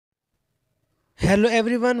Hello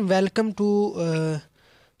everyone, welcome to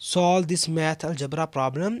solve this math algebra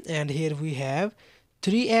problem, and here we have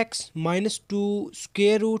 3x minus 2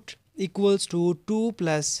 square root equals to 2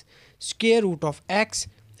 plus square root of x,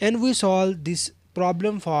 and we solve this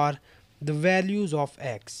problem for the values of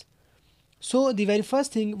x. So the very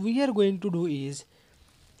first thing we are going to do is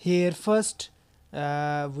here first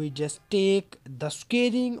we just take the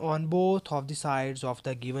squaring on both of the sides of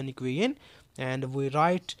the given equation, and we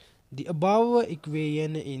write the above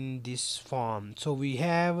equation in this form. So we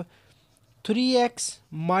have 3x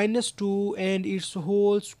minus 2 and its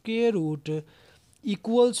whole square root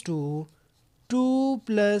equals to 2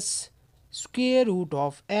 plus square root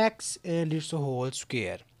of x and its whole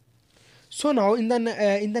square. So now in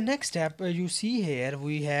the next step, you see here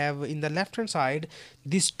we have in the left hand side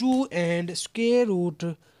these 2 and square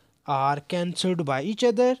root are cancelled by each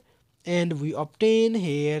other, and we obtain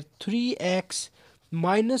here 3x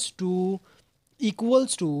minus 2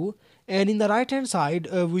 equals to, and in the right hand side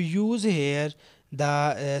we use here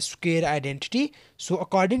the square identity. So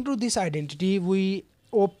according to this identity we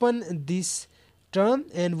open this term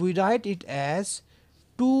and we write it as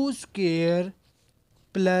 2 square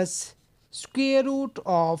plus square root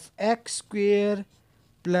of x square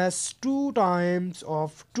plus 2 times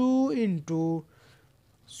of 2 into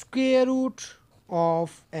square root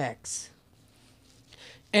of x.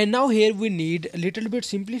 And now here we need a little bit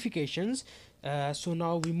simplifications. So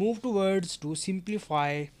now we move towards to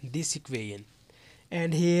simplify this equation,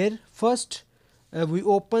 and here first we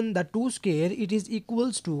open the 2 square, it is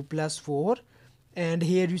equals to plus 4, and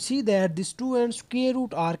here you see that this 2 and square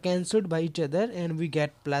root are cancelled by each other and we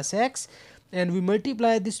get plus x, and we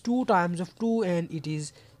multiply this 2 times of 2 and it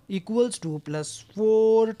is equals to plus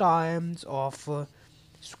 4 times of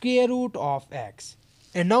square root of x.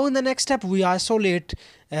 And now in the next step we isolate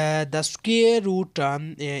the square root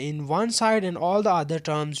term in one side and all the other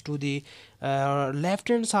terms to the left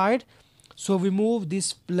hand side. So we move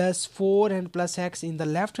this plus 4 and plus x in the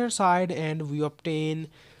left hand side and we obtain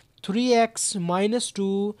 3x minus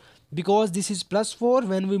 2. Because this is plus 4,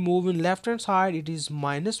 when we move in left hand side it is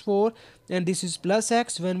minus 4, and this is plus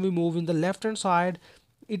x, when we move in the left hand side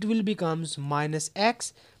it will becomes minus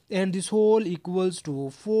x, and this whole equals to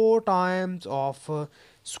 4 times of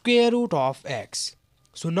square root of x.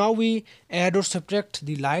 So now we add or subtract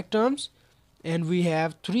the like terms, and we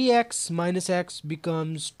have 3x minus x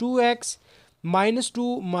becomes 2x, minus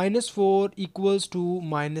 2 minus 4 equals to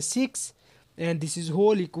minus 6, and this is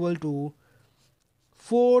whole equal to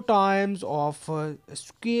 4 times of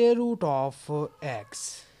square root of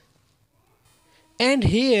x. And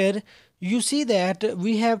here you see that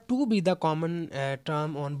we have to be the common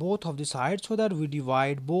term on both of the sides, so that we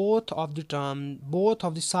divide both of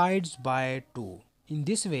the sides by 2 in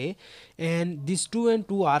this way, and this 2 and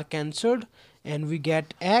 2 are cancelled and we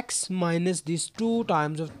get x minus this 2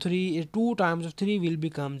 times of 3, 2 times of 3 will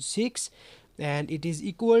become 6, and it is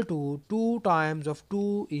equal to 2 times of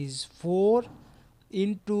 2 is 4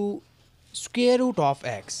 into square root of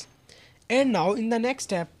x. And now in the next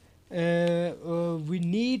step we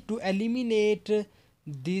need to eliminate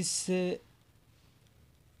this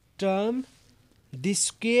term, this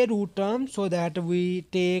square root term, so that we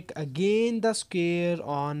take again the square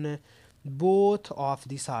on both of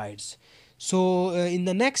the sides. So in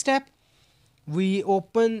the next step we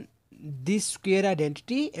open this square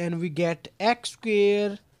identity and we get x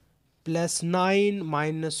square plus 9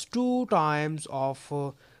 minus 2 times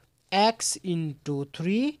of x into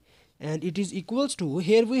 3, and it is equals to,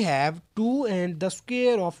 here we have 2 and the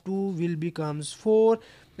square of 2 will becomes 4,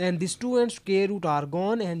 and this 2 and square root are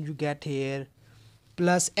gone and you get here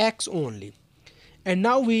plus x only. And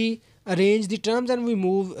now we arrange the terms and we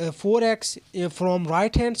move 4x from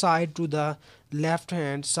right hand side to the left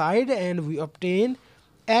hand side, and we obtain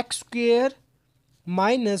x square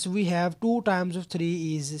minus, we have 2 times of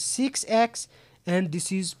 3 is 6x, and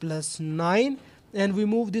this is plus 9, and we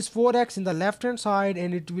move this 4x in the left hand side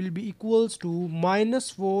and it will be equals to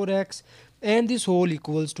minus 4x, and this whole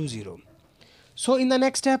equals to 0. So in the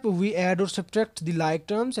next step we add or subtract the like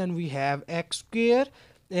terms, and we have x square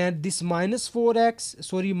and this minus 4x,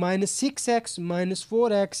 sorry, minus 6x minus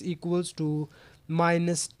 4x equals to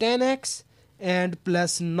minus 10x, and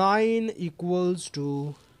plus 9 equals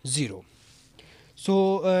to 0.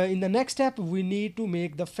 So in the next step we need to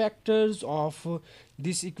make the factors of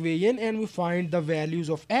this equation, and we find the values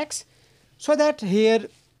of x, so that here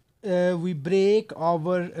we break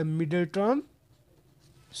our middle term.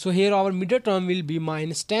 So here our middle term will be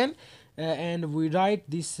minus 10, and we write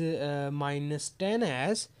this minus 10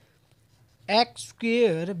 as x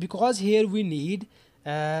square, because here we need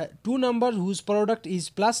two numbers whose product is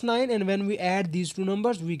plus 9, and when we add these two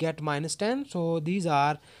numbers we get minus 10. So these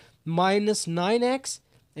are minus 9x,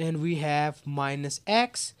 and we have minus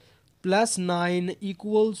x plus 9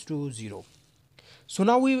 equals to 0. So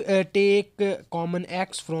now we take common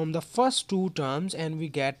x from the first two terms, and we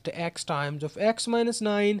get x times of x minus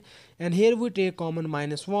 9, and here we take common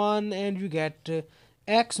minus 1, and you get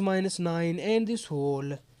x minus 9, and this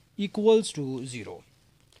whole equals to 0.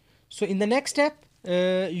 So in the next step,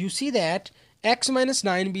 you see that x minus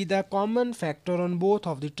 9 be the common factor on both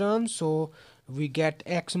of the terms. So we get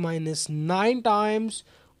x minus 9 times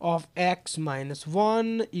of x minus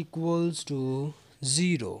 1 equals to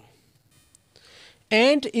 0.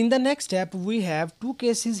 And in the next step we have two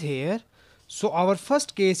cases here. So our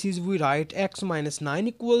first case is we write x minus 9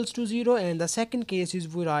 equals to 0, and the second case is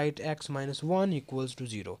we write x minus 1 equals to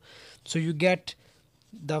 0. So you get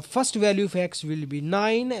the first value of x will be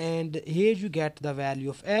 9, and here you get the value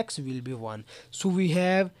of x will be 1. So we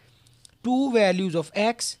have two values of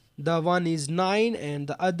x, the one is 9 and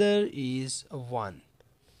the other is 1.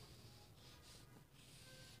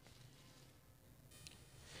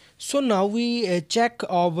 So now we check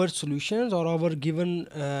our solutions or our given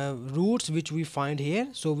roots which we find here.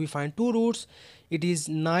 So we find two roots, it is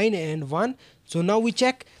 9 and 1. So now we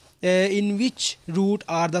check in which root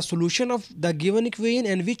are the solution of the given equation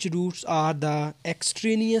and which roots are the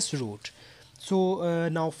extraneous root. So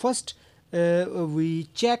now first we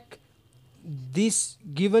check this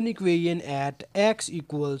given equation at x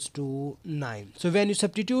equals to 9. So when you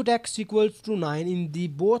substitute x equals to 9 in the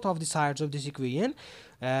both of the sides of this equation,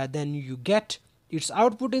 then you get its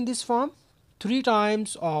output in this form: 3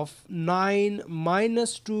 times of 9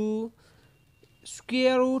 minus 2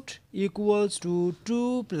 square root equals to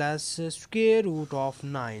 2 plus square root of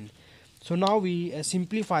 9. So now we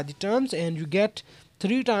simplify the terms, and you get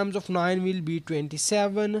 3 times of 9 will be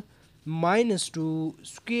 27 minus 2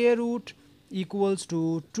 square root equals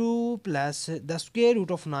to 2 plus the square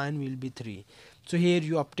root of 9 will be 3. So here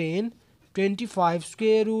you obtain 25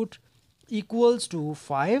 square root equals to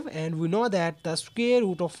 5, and we know that the square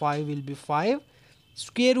root of 5 will be 5,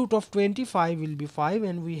 square root of 25 will be 5,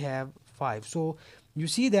 and we have 5. So you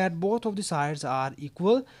see that both of the sides are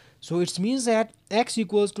equal. So it means that x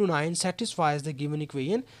equals to 9 satisfies the given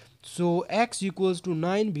equation. So x equals to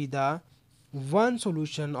 9 be the one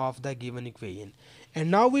solution of the given equation. And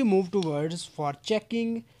now we move towards for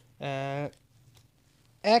checking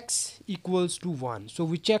x equals to 1. So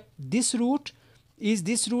we check this root, is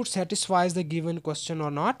this root satisfies the given question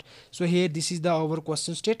or not. So here this is the our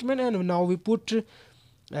question statement, and now we put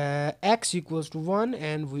x equals to 1,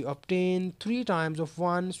 and we obtain 3 times of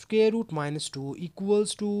 1 square root minus 2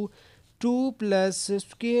 equals to 2 plus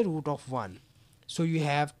square root of 1. So you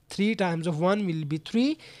have 3 times of 1 will be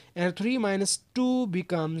 3, and 3 minus 2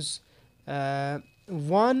 becomes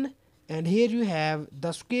 1, and here you have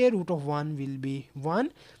the square root of 1 will be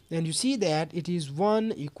 1, and you see that it is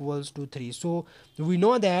 1 equals to 3. So we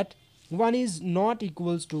know that 1 is not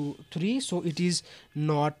equals to 3, so it is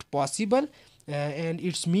not possible, and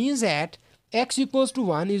it means that x equals to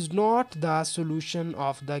 1 is not the solution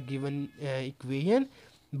of the given equation,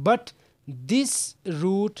 but this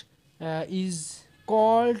root is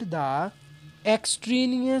called the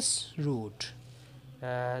extraneous root.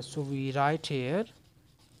 So we write here,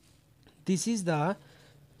 this is the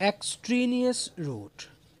extraneous root,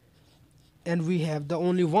 and we have the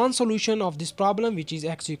only one solution of this problem, which is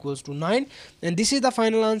x equals to 9. And this is the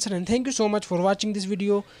final answer, and thank you so much for watching this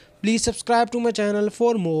video. Please subscribe to my channel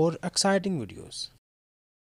for more exciting videos.